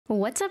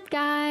What's up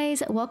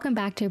guys? Welcome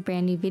back to a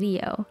brand new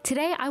video.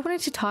 Today I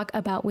wanted to talk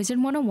about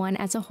WIZARD101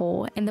 as a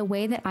whole and the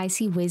way that I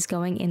see Wiz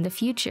going in the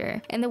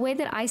future. And the way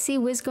that I see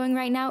Wiz going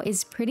right now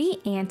is pretty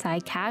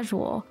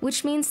anti-casual,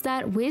 which means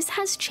that Wiz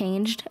has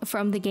changed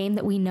from the game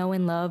that we know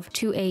and love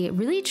to a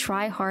really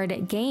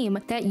try-hard game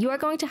that you are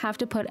going to have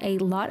to put a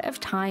lot of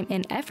time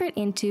and effort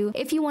into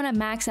if you want to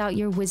max out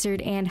your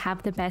wizard and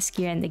have the best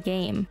gear in the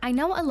game. I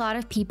know a lot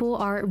of people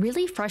are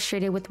really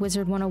frustrated with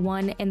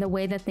WIZARD101 and the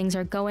way that things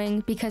are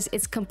going because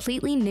it's completely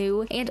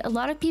new, and a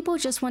lot of people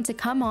just want to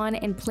come on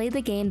and play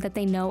the game that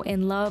they know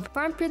and love,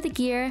 farm for the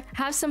gear,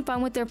 have some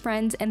fun with their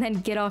friends, and then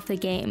get off the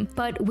game.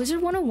 But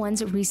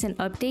WIZARD101's recent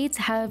updates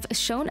have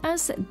shown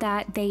us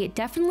that they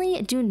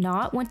definitely do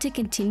not want to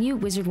continue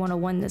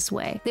WIZARD101 this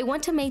way. They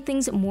want to make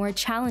things more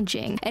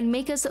challenging and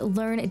make us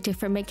learn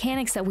different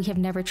mechanics that we have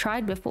never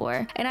tried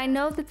before. And I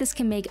know that this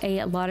can make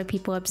a lot of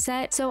people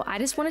upset, so I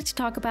just wanted to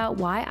talk about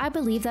why I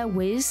believe that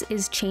Wiz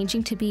is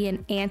changing to be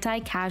an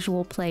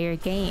anti-casual player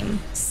game.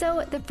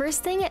 So the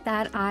first thing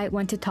that I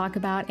want to talk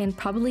about, and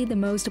probably the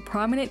most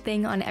prominent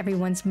thing on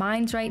everyone's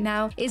minds right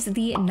now, is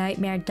the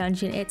Nightmare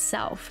Dungeon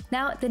itself.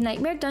 Now, the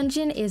Nightmare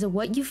Dungeon is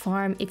what you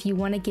farm if you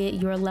want to get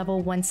your level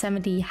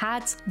 170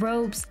 hats,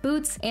 robes,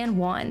 boots, and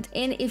wand.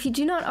 And if you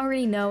do not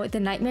already know, the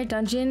Nightmare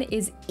Dungeon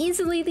is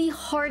easily the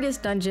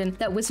hardest dungeon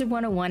that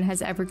WIZARD101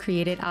 has ever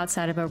created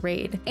outside of a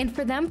raid. And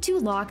for them to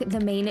lock the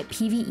main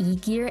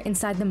PvE gear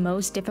inside the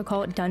most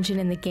difficult dungeon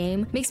in the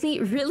game makes me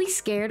really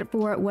scared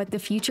for what the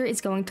future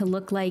is going to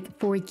look like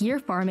for gear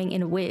farming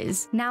in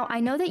Wiz. Now, I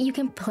know that you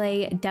can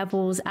play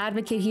devil's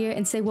advocate here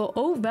and say, well,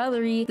 oh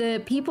Valerie,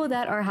 the people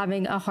that are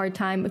having a hard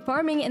time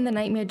farming in the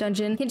Nightmare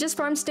Dungeon can just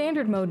farm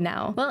standard mode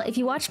now. Well, if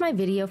you watch my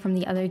video from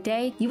the other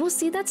day, you will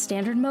see that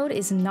standard mode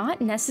is not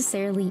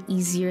necessarily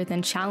easier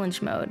than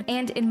challenge mode.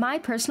 And in my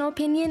personal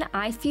opinion,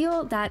 I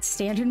feel that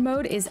standard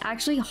mode is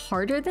actually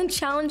harder than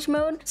challenge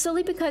mode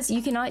solely because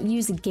you cannot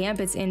use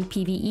gambits in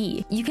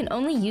PvE. You can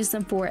only use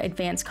them for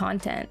advanced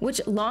content,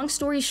 which, long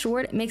story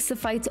short, makes the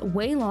fights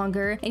way longer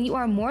and you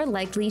are more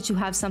likely to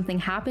have something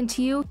happen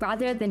to you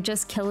rather than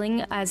just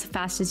killing as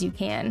fast as you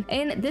can.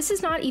 And this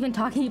is not even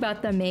talking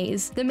about the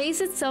maze. The maze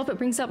itself, it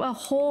brings up a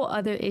whole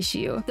other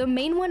issue. The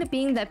main one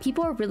being that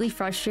people are really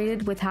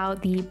frustrated with how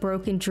the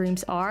broken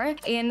dreams are,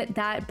 and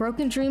that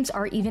broken dreams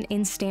are even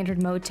in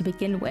standard mode to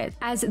begin with,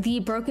 as the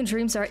broken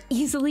dreams are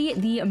easily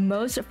the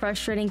most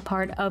frustrating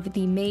part of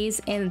the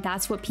maze, and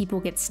that's what people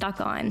get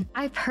stuck on.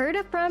 I've heard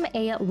from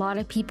a lot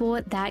of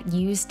people that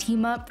use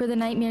team up for the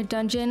Nightmare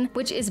Dungeon,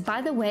 which is,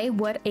 by the way,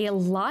 what a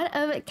lot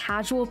of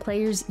casual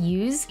players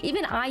use.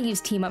 Even I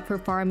use team up for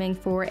farming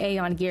for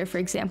Aeon gear, for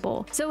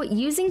example. So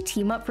using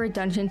team up for a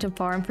dungeon to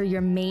farm for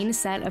your main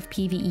set of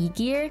PvE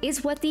gear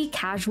is what the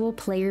casual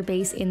player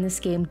base in this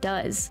game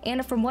does.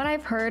 And from what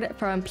I've heard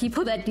from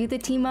people that do the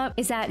team up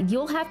is that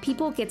you'll have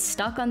people get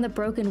stuck on the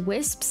broken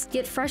wisps,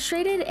 get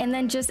frustrated, and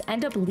then just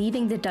end up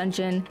leaving the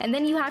dungeon, and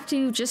then you have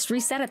to just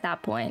reset at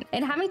that point.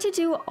 And having to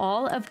do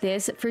all of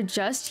this for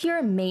just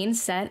your main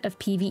set of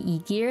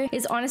PvE gear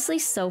is honestly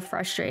so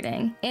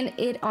frustrating. And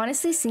it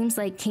honestly seems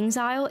like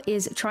KingsIsle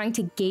is trying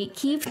to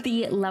gatekeep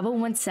the level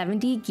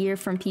 170 gear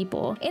from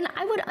people. And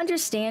I would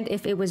understand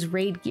if it was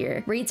raid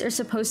gear. Raids are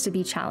supposed to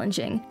be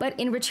challenging, but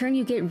in return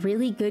you get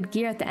really good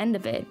gear at the end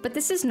of it. But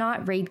this is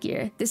not raid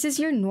gear. This is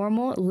your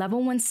normal level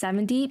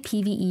 170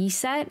 PvE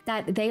set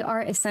that they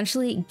are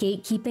essentially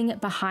gatekeeping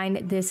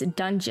behind this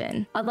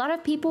dungeon. A lot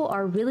of people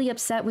are really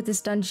upset with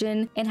this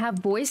dungeon and have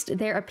voiced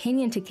their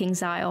opinion to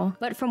KingsIsle,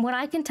 but from what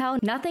I can tell,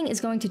 nothing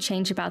is going to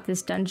change about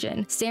this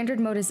dungeon. Standard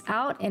mode is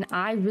out, and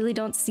I really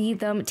don't see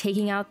them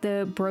taking out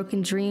the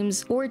broken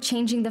dreams or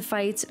changing the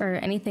fights or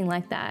anything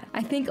like that.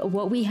 I think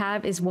what we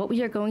have is what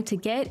we are going to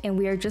get, and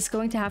we are just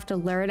going to have to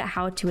learn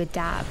how to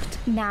adapt.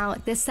 Now,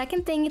 the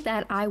second thing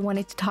that I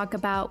wanted to talk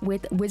about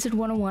with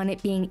WIZARD101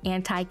 it being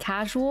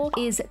anti-casual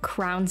is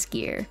crowns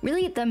gear.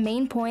 Really, the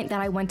main point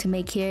that I want to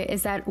make here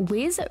is that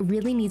Wiz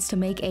really needs to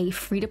make a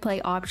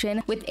free-to-play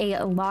option with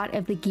a lot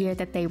of the gear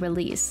that they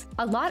release.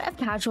 A lot of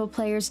casual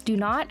players do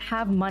not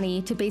have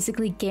money to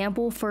basically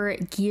gamble for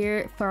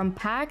gear from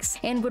packs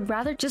and would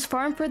rather just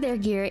farm for their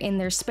gear in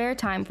their spare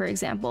time, for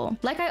example.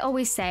 Like I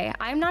always say,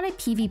 I'm not a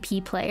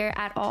PvP player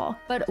at all,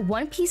 but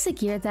one piece of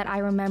gear that I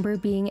remember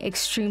being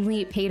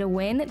extremely pay to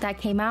win that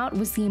came out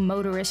was the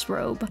motorist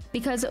robe,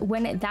 because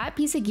when that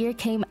piece of gear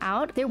came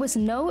out, there was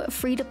no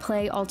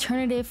free-to-play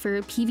alternative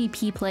for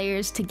PvP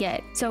players to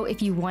get. So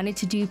if you wanted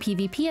to do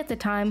PvP at the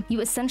time,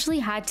 you essentially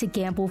had to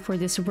gamble for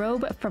this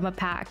robe from a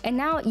pack. And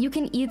now you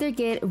can either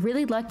get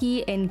really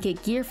lucky and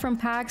get gear from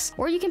packs,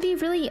 or you can be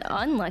really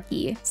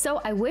unlucky.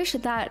 So I wish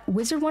that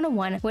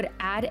WIZARD101 would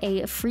add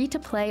a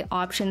free-to-play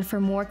option for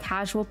more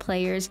casual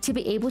players to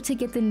be able to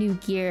get the new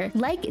gear,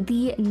 like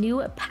the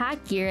new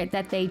pack gear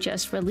that they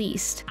just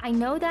released. I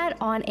know that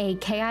on a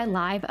KI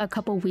Live a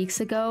couple weeks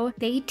ago,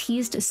 they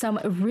teased some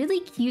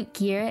really cute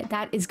gear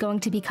that is going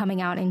to be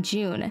coming out in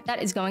June.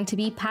 That is going to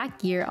be pack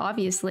gear,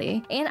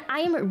 obviously. And I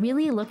am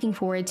really looking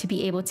forward to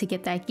be able to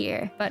get that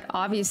gear. But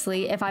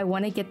obviously, if I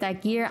want to get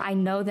that gear, I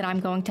know that I'm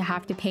going to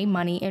have to pay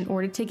money in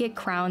order to get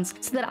crowns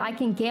so that that I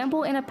can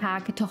gamble in a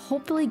pack to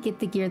hopefully get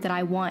the gear that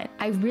I want.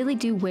 I really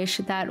do wish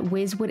that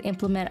Wiz would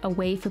implement a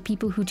way for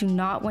people who do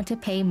not want to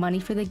pay money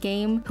for the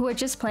game, who are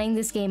just playing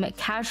this game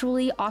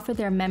casually off of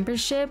their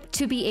membership,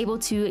 to be able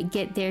to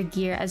get their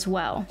gear as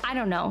well. I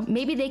don't know,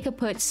 maybe they could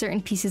put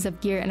certain pieces of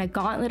gear in a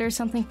gauntlet or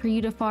something for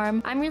you to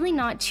farm. I'm really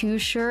not too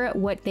sure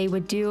what they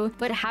would do,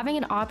 but having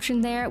an option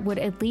there would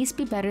at least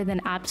be better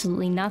than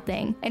absolutely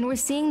nothing. And we're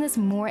seeing this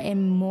more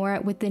and more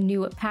with the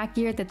new pack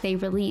gear that they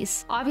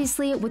release.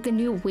 Obviously, with the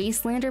new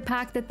Wastelander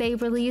pack that they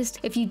released,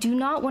 if you do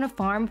not want to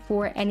farm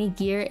for any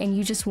gear and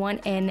you just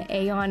want an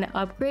Aeon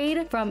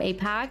upgrade from a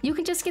pack, you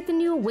can just get the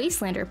new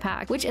Wastelander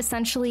pack, which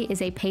essentially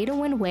is a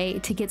pay-to-win way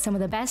to get some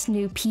of the best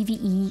new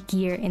PvE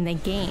gear in the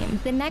game.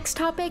 The next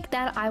topic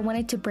that I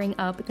wanted to bring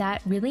up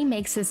that really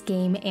makes this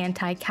game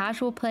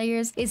anti-casual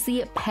players is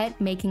the pet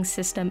making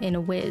system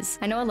in Wiz.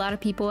 I know a lot of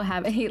people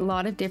have a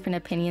lot of different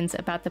opinions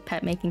about the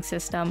pet making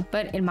system,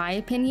 but in my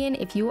opinion,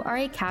 if you are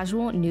a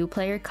casual new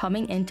player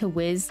coming into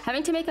Wiz,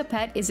 having to make a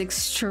pet is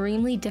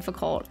extremely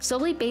difficult,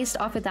 solely based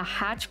off of the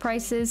hatch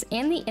prices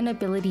and the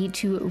inability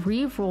to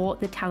re-roll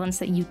the talents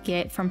that you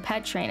get from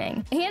pet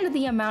training, and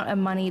the amount of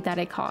money that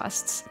it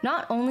costs.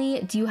 Not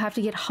only do you have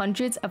to get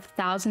hundreds of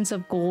thousands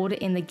of gold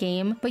in the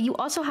game, but you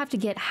also have to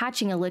get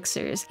hatching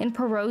elixirs and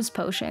Perot's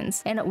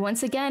potions, and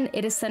once again,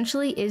 it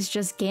essentially is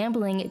just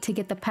gambling to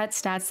get the pet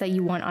stats that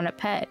you want on a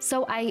pet.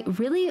 So I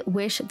really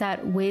wish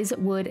that Wiz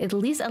would at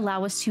least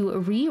allow us to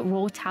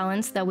re-roll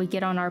talents that we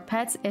get on our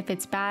pets if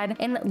it's bad,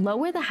 and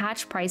lower the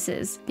hatch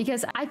prices,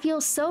 because I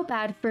feel so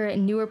bad for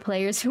newer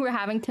players who are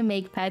having to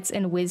make pets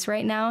in Wiz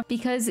right now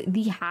because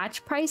the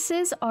hatch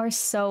prices are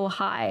so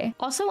high.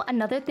 Also,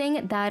 another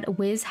thing that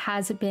Wiz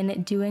has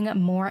been doing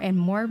more and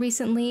more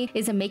recently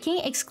is making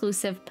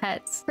exclusive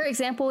pets. For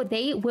example,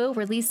 they will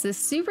release this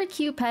super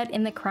cute pet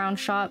in the crown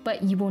shop,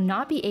 but you will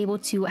not be able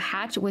to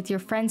hatch with your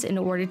friends in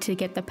order to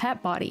get the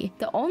pet body.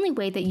 The only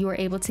way that you are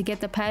able to get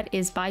the pet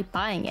is by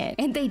buying it,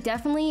 and they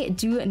definitely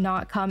do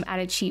not come at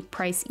a cheap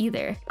price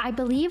either. I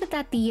believe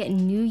that the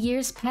New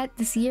Year's pet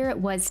this year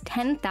was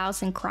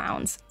 10,000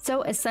 crowns.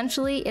 So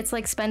essentially, it's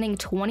like spending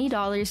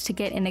 $20 to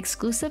get an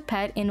exclusive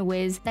pet in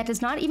Wiz that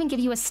does not even give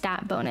you a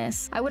stat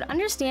bonus. I would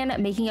understand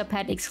making a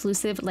pet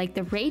exclusive like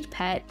the raid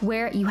pet,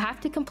 where you have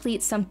to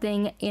complete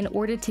something in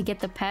order to get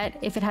the pet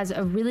if it has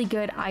a really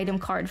good item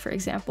card, for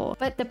example.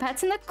 But the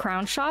pets in the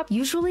crown shop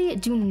usually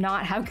do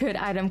not have good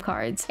item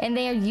cards, and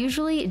they are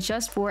usually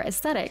just for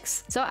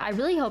aesthetics. So I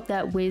really hope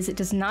that Wiz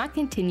does not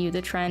continue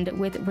the trend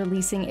with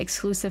releasing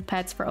exclusive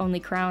pets for only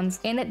crowns,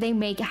 and that they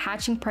make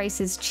hatching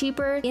prices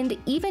cheaper, and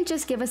even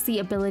just give us the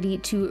ability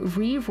to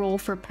re-roll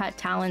for pet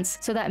talents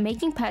so that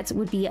making pets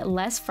would be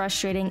less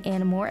frustrating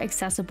and more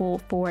accessible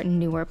for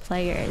newer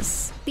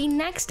players. The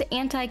next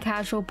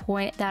anti-casual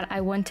point that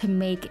I want to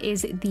make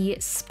is the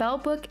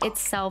spellbook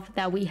itself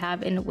that we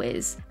have in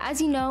Wiz.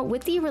 As you know,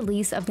 with the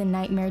release of the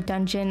Nightmare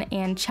Dungeon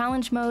and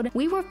Challenge Mode,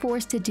 we were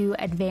forced to do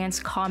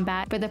advanced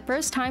combat for the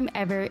first time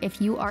ever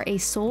if you are a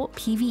sole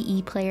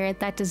PvE player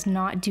that does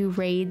not do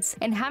raids,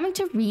 and having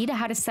to read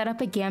how to set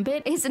up a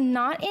gambit is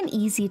not an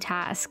easy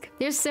task.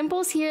 There's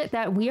symbols here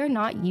that we are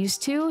not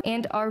used to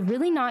and are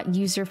really not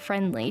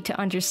user-friendly to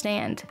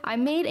understand. I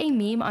made a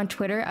meme on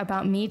Twitter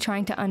about me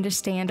trying to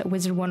understand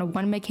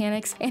WIZARD101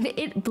 mechanics, and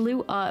it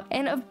blew up,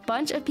 and a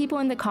bunch of people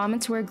in the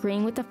comments were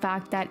agreeing with the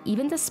fact that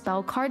even the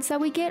spell cards that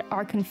we get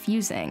are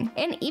confusing.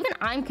 And even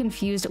I'm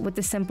confused with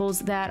the symbols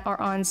that are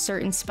on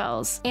certain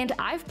spells. And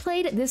I've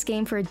played this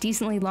game for a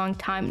decently long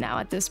time now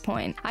at this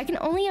point. I can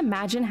only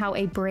imagine how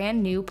a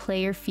brand new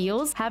player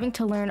feels having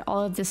to learn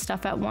all of this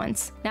stuff at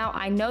once. Now,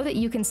 I know that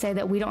you can say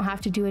that we don't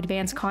have to do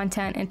advanced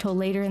content until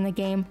later in the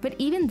game, but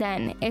even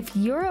then, if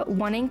you're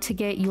wanting to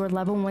get your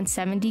level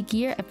 170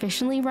 gear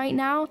efficiently right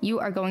now, you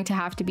are going to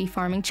have to be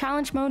farming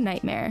challenge mode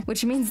Nightmare,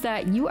 which means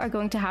that you are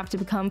going to have to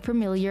become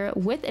familiar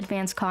with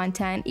advanced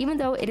content, even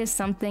though it is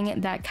something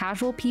that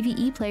casual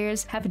PvE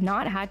players have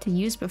not had to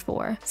use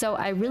before. So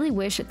I really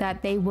wish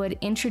that they would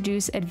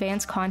introduce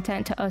advanced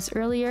content to us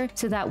earlier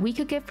so that we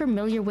could get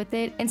familiar with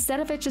it, instead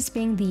of it just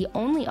being the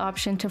only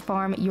option to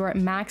farm your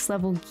max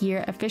level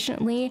gear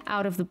efficiently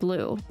out of the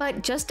blue.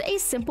 But just a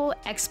simple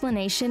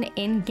explanation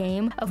in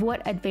game of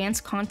what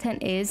advanced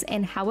content is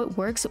and how it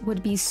works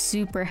would be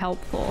super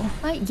helpful.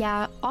 But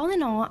yeah, all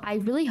in all, I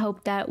really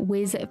hope that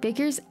Wiz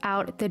figures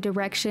out the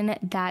direction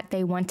that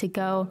they want to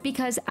go,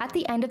 because at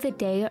the end of the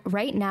day,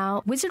 right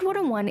now,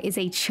 WIZARD101 is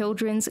a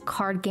children's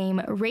card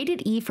game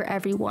rated E for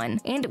everyone,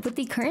 and with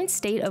the current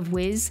state of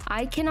Wiz,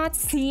 I cannot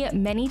see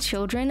many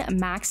children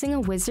maxing a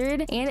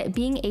wizard and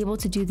being able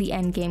to do the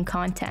endgame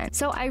content.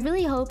 So I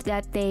really hope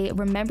that they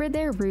remember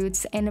their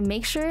roots and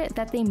make sure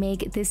that they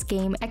make this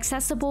game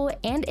accessible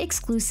and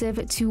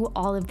exclusive to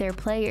all of their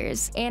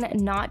players,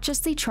 and not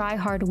just the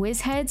try-hard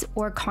Wiz heads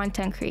or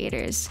content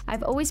creators.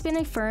 I've always been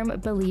a firm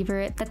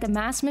believer that the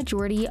mass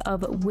majority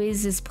of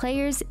Wiz's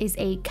players is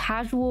a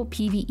casual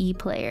PvE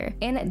player,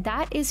 and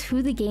that is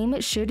who the game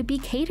should be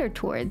catered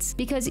towards,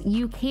 because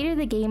you cater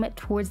the game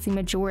towards the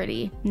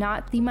majority,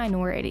 not the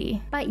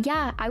minority. But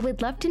yeah, I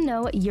would love to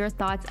know your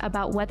thoughts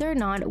about whether or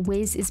not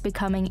Wiz is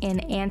becoming an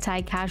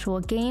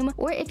anti-casual game,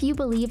 or if you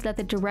believe that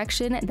the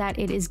direction that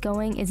it is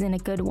going is in a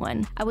good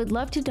one. I would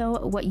love to know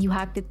what you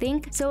have to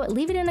think, so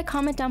leave it in a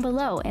comment down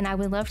below and I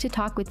would love to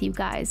talk with you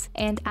guys.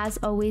 And as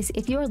always,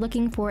 if you are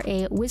looking for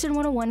a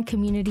WIZARD101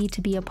 community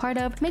to be a part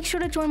of, make sure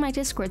to join my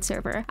Discord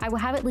server. I will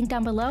have it linked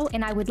down below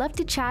and I would love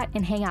to chat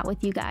and hang out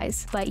with you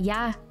guys. But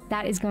yeah,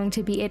 that is going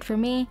to be it for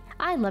me.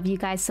 I love you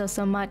guys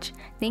so much.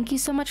 Thank you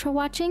so much for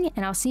watching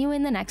and I'll see you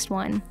in the next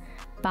one.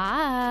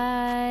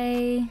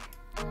 Bye!